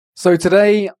So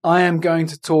today I am going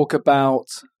to talk about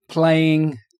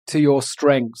playing to your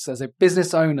strengths as a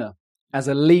business owner, as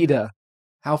a leader,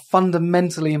 how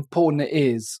fundamentally important it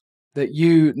is that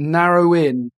you narrow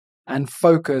in and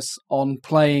focus on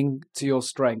playing to your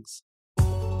strengths.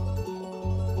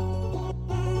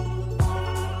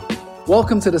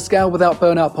 Welcome to the Scale Without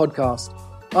Burnout podcast.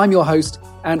 I'm your host,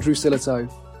 Andrew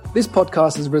Silito. This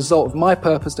podcast is a result of my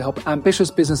purpose to help ambitious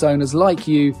business owners like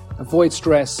you avoid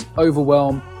stress,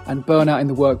 overwhelm, and burnout in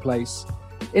the workplace.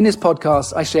 In this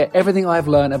podcast, I share everything I've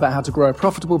learned about how to grow a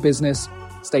profitable business,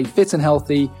 stay fit and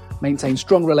healthy, maintain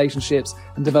strong relationships,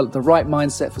 and develop the right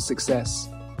mindset for success,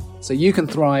 so you can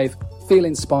thrive, feel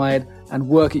inspired, and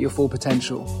work at your full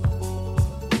potential.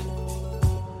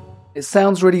 It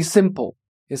sounds really simple.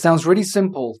 It sounds really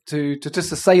simple to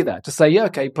say that, to say, yeah,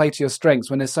 okay, play to your strengths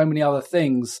when there's so many other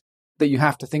things that you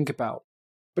have to think about.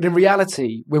 But in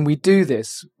reality, when we do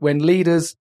this, when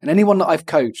leaders and anyone that I've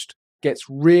coached gets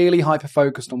really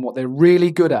hyper-focused on what they're really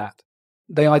good at,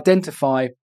 they identify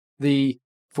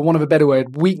for want of a better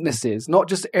word, weaknesses, not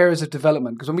just areas of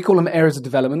development. Because when we call them areas of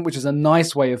development, which is a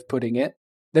nice way of putting it,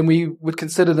 then we would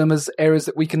consider them as areas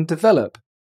that we can develop.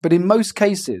 But in most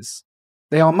cases,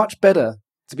 they are much better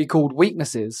to be called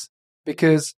weaknesses,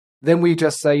 because then we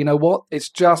just say, you know what, it's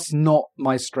just not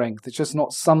my strength. It's just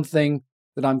not something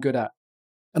that I'm good at.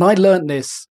 And I learned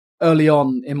this early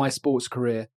on in my sports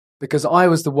career because I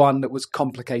was the one that was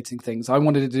complicating things. I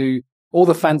wanted to do all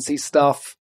the fancy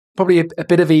stuff, probably a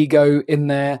bit of ego in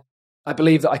there. I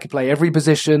believed that I could play every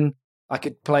position. I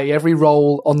could play every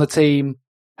role on the team.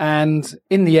 And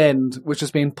in the end, was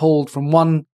just being pulled from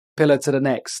one pillar to the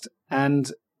next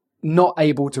and not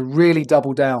able to really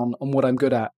double down on what I'm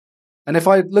good at. And if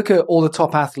I look at all the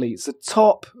top athletes, the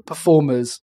top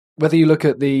performers, whether you look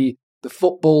at the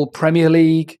football Premier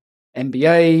League,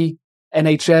 NBA,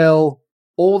 NHL,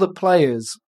 all the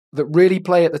players that really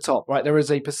play at the top, right? There is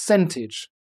a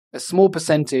small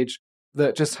percentage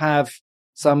that just have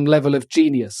some level of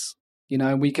genius,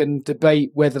 and we can debate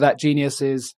whether that genius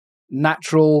is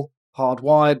natural,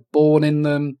 hardwired, born in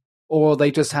them, or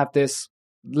they just have this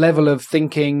level of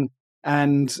thinking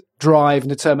and drive and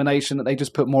determination that they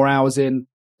just put more hours in.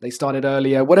 They started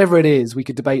earlier, whatever it is, we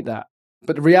could debate that.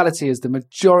 But the reality is the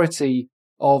majority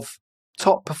of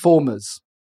top performers,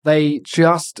 they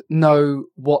just know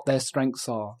what their strengths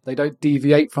are. They don't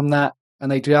deviate from that,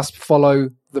 and they just follow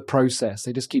the process.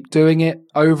 They just keep doing it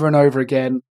over and over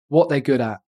again, what they're good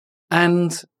at.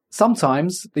 And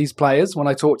sometimes these players, when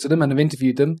I talk to them and have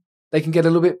interviewed them, they can get a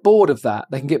little bit bored of that.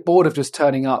 They can get bored of just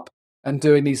turning up and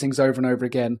doing these things over and over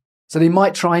again. So they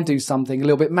might try and do something a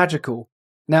little bit magical.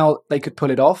 Now, they could pull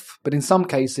it off, but in some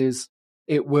cases,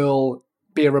 it will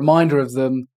be a reminder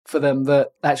for them that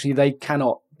actually they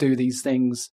cannot do these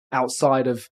things outside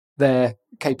of their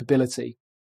capability.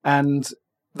 And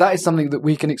that is something that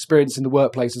we can experience in the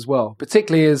workplace as well,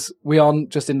 particularly as we aren't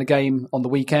just in the game on the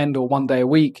weekend or one day a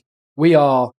week. We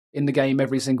are in the game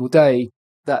every single day.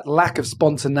 That lack of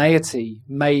spontaneity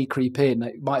may creep in.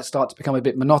 It might start to become a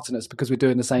bit monotonous because we're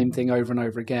doing the same thing over and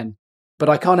over again. But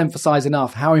I can't emphasize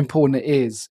enough how important it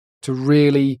is to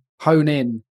really hone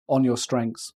in on your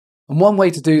strengths. And one way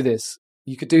to do this,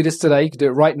 you could do this today, you could do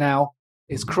it right now,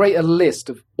 is create a list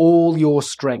of all your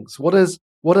strengths. What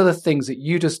are the things that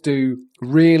you just do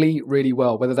really, really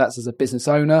well, whether that's as a business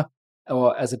owner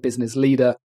or as a business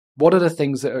leader? What are the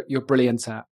things that you're brilliant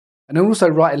at? And then also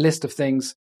write a list of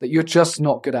things that you're just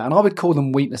not good at. And I would call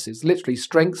them weaknesses, literally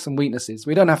strengths and weaknesses.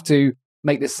 We don't have to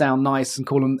make this sound nice and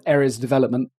call them areas of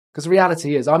development, because the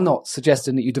reality is I'm not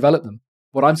suggesting that you develop them.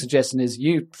 What I'm suggesting is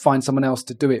you find someone else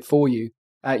to do it for you.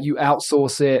 You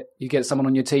outsource it. You get someone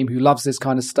on your team who loves this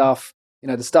kind of stuff,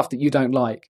 the stuff that you don't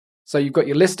like. So you've got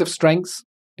your list of strengths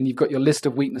and you've got your list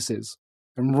of weaknesses,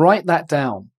 and write that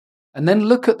down. And then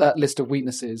look at that list of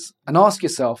weaknesses and ask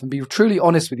yourself and be truly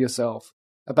honest with yourself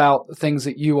about the things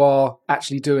that you are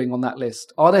actually doing on that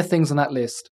list. Are there things on that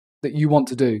list that you want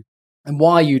to do? And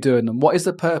why are you doing them? What is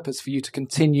the purpose for you to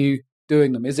continue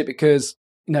doing them? Is it because,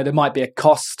 there might be a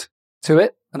cost to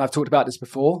it? And I've talked about this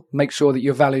before. Make sure that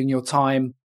you're valuing your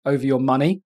time over your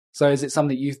money. So is it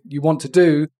something you want to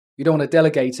do? You don't want to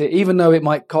delegate it, even though it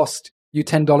might cost you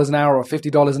 $10 an hour or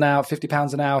 $50 an hour,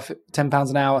 £50 an hour, £10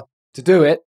 an hour to do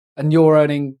it, and you're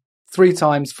earning 3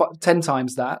 times, 10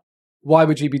 times that. Why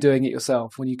would you be doing it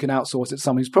yourself when you can outsource it to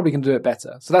someone who's probably going to do it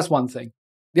better? So that's one thing.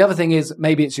 The other thing is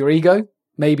maybe it's your ego.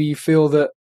 Maybe you feel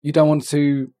that you don't want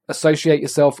to associate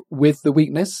yourself with the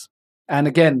weakness. And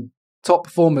again, top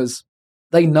performers,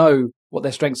 they know what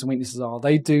their strengths and weaknesses are.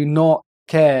 They do not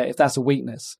care if that's a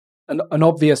weakness. An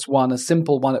obvious one, a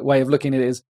simple one way of looking at it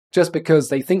is just because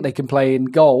they think they can play in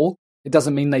goal, it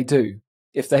doesn't mean they do.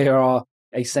 if they are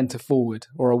a centre forward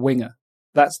or a winger.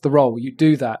 That's the role. You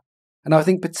do that. And I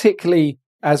think particularly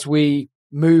as we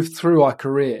move through our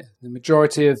career, the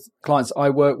majority of clients I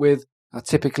work with are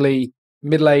typically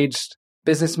middle-aged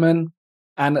businessmen.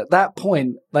 And at that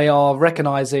point, they are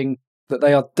recognizing that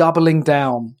they are doubling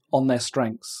down on their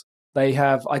strengths. They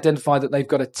have identified that they've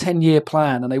got a 10-year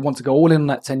plan and they want to go all in on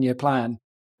that 10-year plan.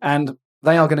 And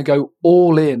they are going to go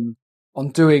all in on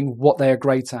doing what they are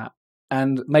great at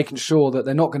and making sure that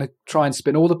they're not going to try and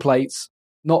spin all the plates,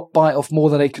 not bite off more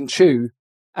than they can chew,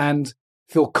 and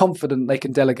feel confident they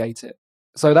can delegate it.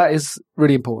 So that is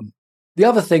really important. The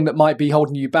other thing that might be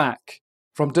holding you back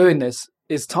from doing this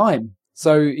is time.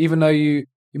 So even though you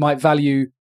might value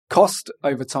cost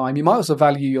over time, you might also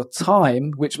value your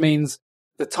time, which means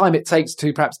the time it takes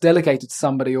to perhaps delegate it to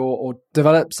somebody or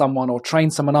develop someone or train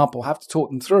someone up or have to talk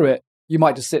them through it. You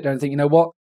might just sit there and think, you know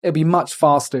what? It'll be much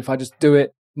faster if I just do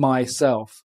it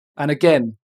myself. And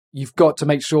again, you've got to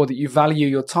make sure that you value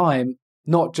your time,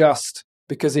 not just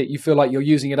because you feel like you're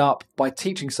using it up by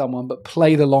teaching someone, but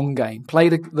play the long game. Play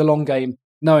the long game,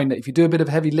 knowing that if you do a bit of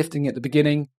heavy lifting at the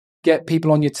beginning, get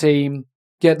people on your team,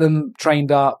 get them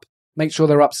trained up, make sure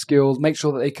they're upskilled, make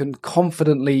sure that they can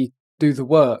confidently do the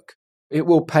work. It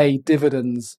will pay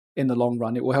dividends in the long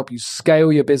run. It will help you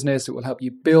scale your business. It will help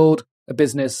you build a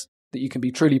business that you can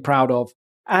be truly proud of.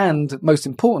 And most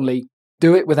importantly,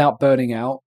 do it without burning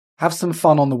out. Have some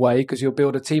fun on the way because you'll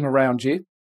build a team around you.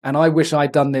 And I wish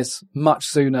I'd done this much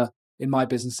sooner in my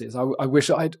businesses. I wish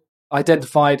I'd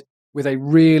identified with a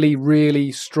really,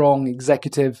 really strong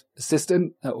executive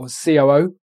assistant or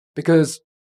COO, because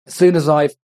as soon as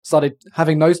I've started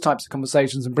having those types of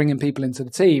conversations and bringing people into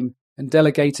the team and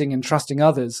delegating and trusting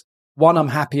others, one, I'm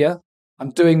happier.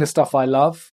 I'm doing the stuff I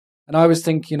love. And I always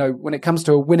think, when it comes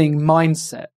to a winning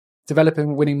mindset, developing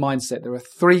a winning mindset, there are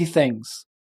three things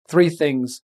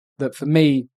that for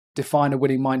me define a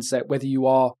winning mindset, whether you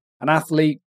are an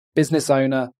athlete, business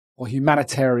owner, or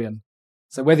humanitarian.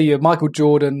 So whether you're Michael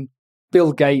Jordan,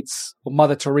 Bill Gates, or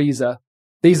Mother Teresa,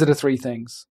 these are the three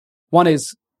things. One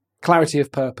is clarity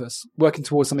of purpose, working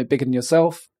towards something bigger than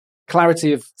yourself.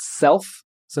 Clarity of self,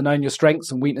 so knowing your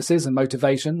strengths and weaknesses and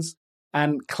motivations.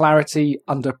 And clarity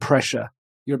under pressure,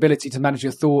 your ability to manage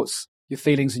your thoughts, your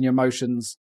feelings, and your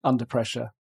emotions under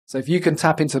pressure. So if you can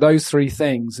tap into those three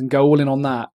things and go all in on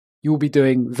that, you will be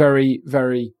doing very,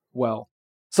 very well.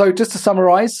 So just to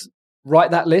summarize,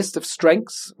 write that list of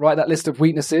strengths, write that list of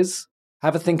weaknesses,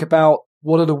 have a think about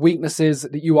what are the weaknesses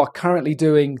that you are currently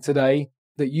doing today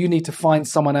that you need to find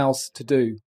someone else to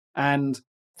do, and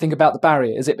think about the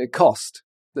barrier. Is it the cost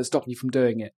that's stopping you from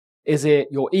doing it? Is it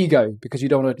your ego because you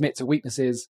don't want to admit to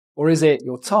weaknesses? Or is it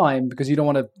your time because you don't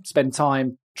want to spend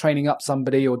time training up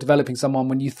somebody or developing someone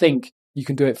when you think you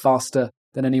can do it faster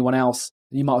than anyone else?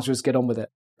 You might as well just get on with it,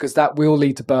 because that will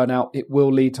lead to burnout. It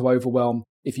will lead to overwhelm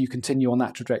if you continue on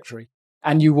that trajectory.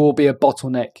 And you will be a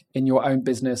bottleneck in your own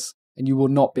business and you will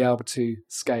not be able to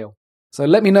scale. So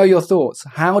let me know your thoughts.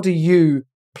 How do you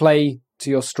play to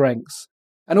your strengths?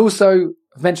 And also,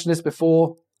 I've mentioned this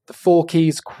before, the 4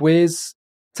 Keys quiz.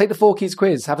 Take the 4 Keys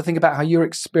quiz. Have a think about how you're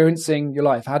experiencing your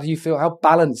life. How do you feel? How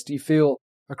balanced do you feel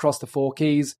across the 4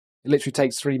 keys? It literally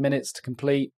takes 3 minutes to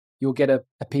complete. You'll get a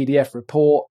PDF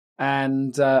report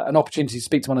and an opportunity to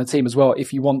speak to one of the team as well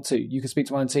if you want to. You can speak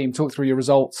to one of the team, talk through your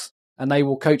results, and they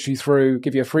will coach you through,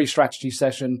 give you a free strategy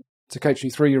session to coach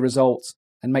you through your results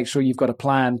and make sure you've got a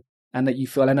plan and that you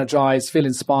feel energized, feel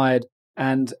inspired,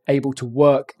 and able to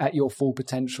work at your full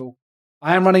potential.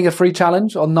 I am running a free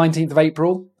challenge on 19th of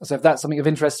April. So if that's something of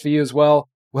interest for you as well,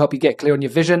 we'll help you get clear on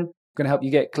your vision. We're going to help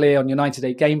you get clear on your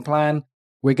 90-day game plan.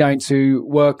 We're going to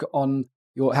work on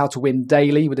your how to win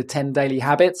daily with the 10 daily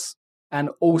habits, and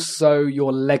also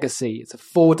your legacy. It's a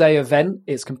 4-day event.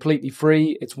 It's completely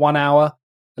free. It's 1 hour,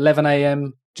 11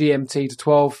 a.m. GMT to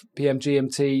 12 p.m.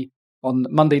 GMT on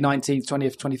Monday 19th,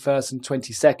 20th, 21st, and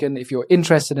 22nd. If you're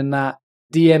interested in that,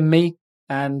 DM me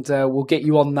and we'll get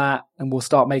you on that and we'll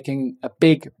start making a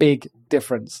big, big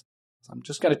difference. So I'm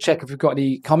just going to check if we've got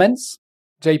any comments.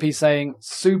 JP saying,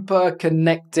 super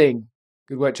connecting.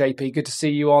 Good work, JP. Good to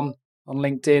see you on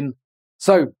LinkedIn.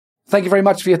 So thank you very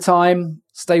much for your time.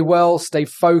 Stay well, stay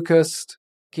focused,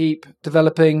 keep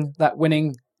developing that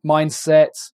winning mindset.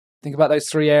 Think about those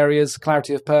 3 areas: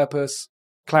 clarity of purpose,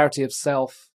 clarity of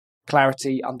self,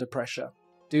 clarity under pressure.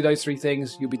 Do those 3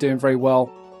 things, you'll be doing very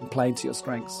well and playing to your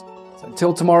strengths. So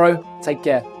until tomorrow, take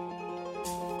care.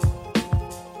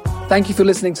 Thank you for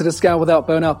listening to the Scale Without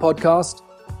Burnout podcast.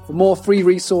 For more free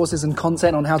resources and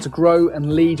content on how to grow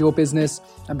and lead your business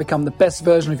and become the best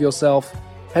version of yourself,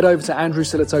 head over to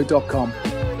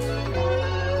andrewsilito.com.